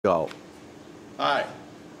Go. Hi,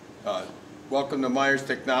 welcome to Myers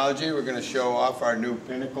Technology. We're going to show off our new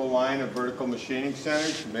Pinnacle line of vertical machining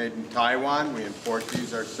centers made in Taiwan. We import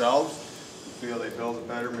these ourselves. We feel they build a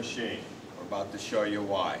better machine. We're about to show you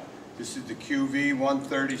why. This is the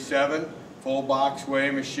QV-137 full box weigh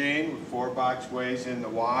machine with 4 box weighs in the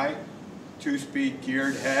Y, 2-speed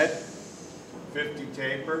geared head, 50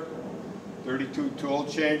 taper, 32 tool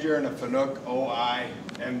changer, and a Pinnacle OI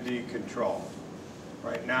MD control.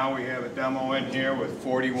 Right now we have a demo in here with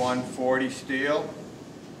 4140 steel.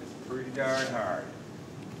 It's pretty darn hard,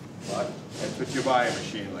 but that's what you buy a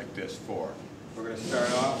machine like this for. We're going to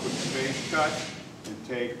start off with the base cut and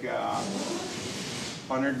take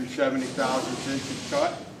 170 thousandths inch of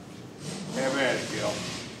cut. Have at it, Gil.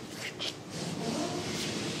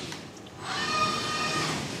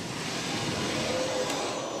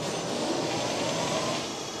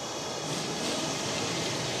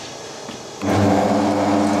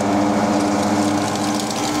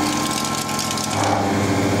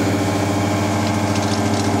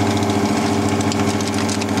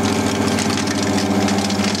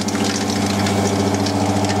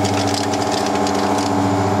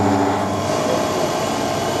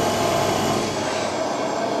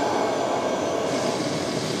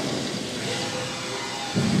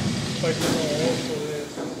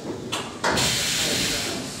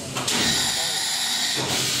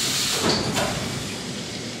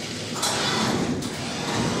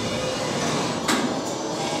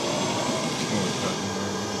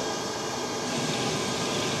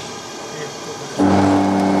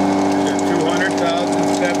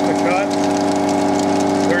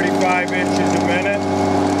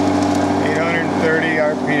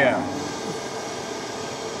 RPM.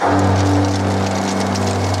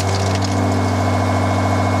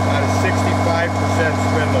 About a 65%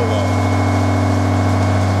 spindle load.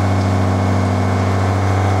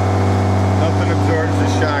 Nothing absorbs the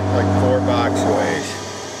shock like 4 box weighs.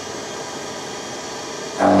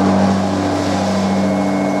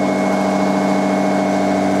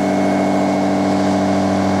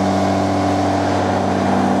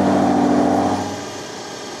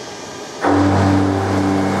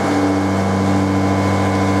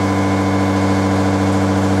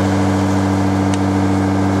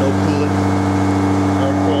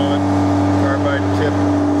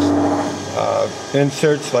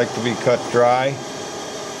 Inserts like to be cut dry.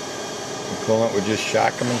 The coolant would just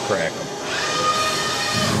shock them and crack them.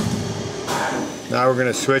 Now we're going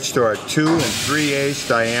to switch to our 2 3/8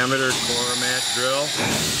 diameter Coromat drill.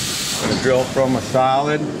 I'm going to drill from a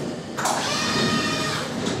solid. It's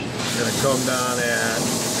going to come down at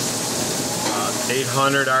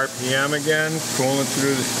 800 RPM again, cooling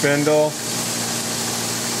through the spindle.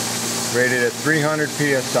 Rated at 300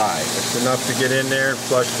 PSI. It's enough to get in there,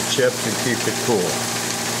 flush the chips, and keep it cool.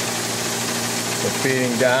 We're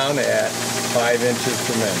feeding down at 5 inches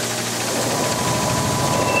per minute.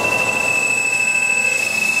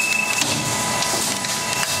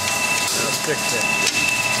 Now 6 inches.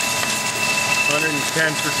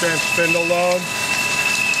 110% spindle load.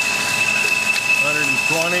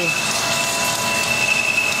 120.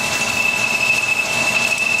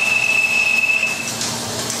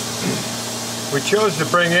 We chose to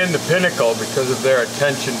bring in the Pinnacle because of their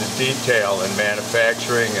attention to detail in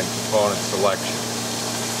manufacturing and component selection.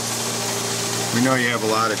 We know you have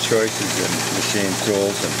a lot of choices in machine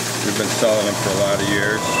tools, and we've been selling them for a lot of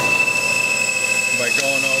years. By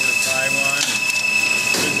going over to Taiwan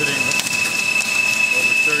and visiting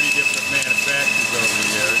over 30 different manufacturers over the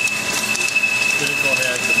years, Pinnacle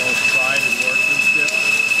has the most pride in workmanship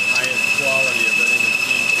and highest quality of any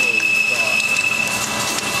machine tool we saw.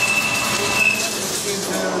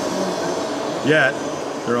 Yet,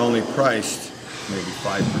 they're only priced maybe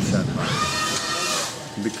 5%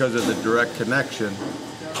 higher. Because of the direct connection,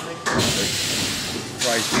 it's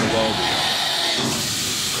priced below.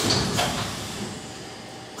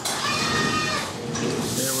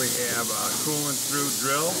 Here we have a coolant through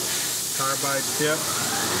drill, carbide tip,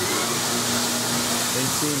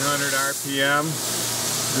 1800 RPM,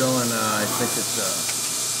 drilling, I think it's a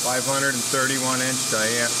 531 inch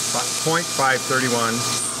diameter, 0.531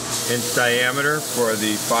 inch diameter for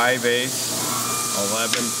the 5/8 11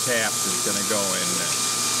 tap that's going to go in there.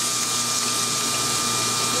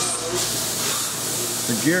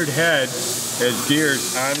 The geared head has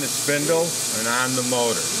gears on the spindle and on the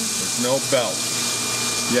motor. There's no belt.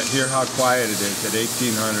 Yet hear how quiet it is at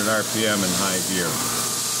 1800 RPM in high gear.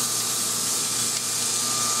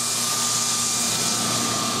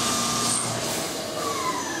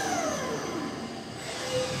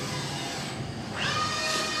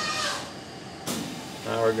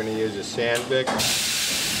 Now we're going to use a sandpick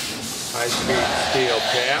high-speed steel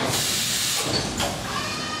tap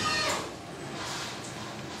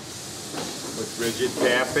with rigid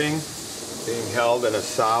tapping being held in a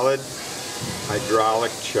solid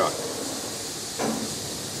hydraulic chuck.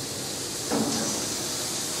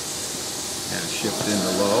 And shift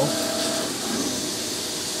into low.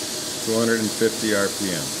 250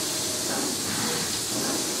 RPM.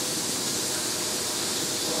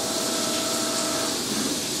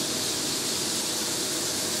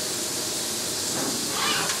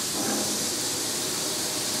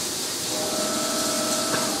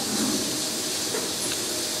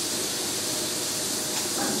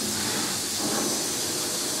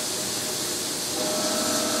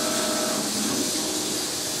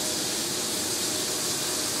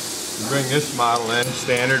 Bring this model in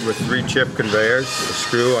standard with 3 chip conveyors, a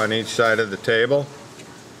screw on each side of the table,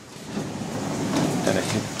 and a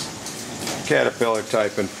caterpillar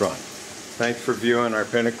type in front. Thanks for viewing our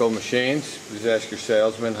Pinnacle machines. Please ask your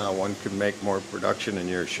salesman how one could make more production in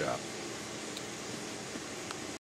your shop.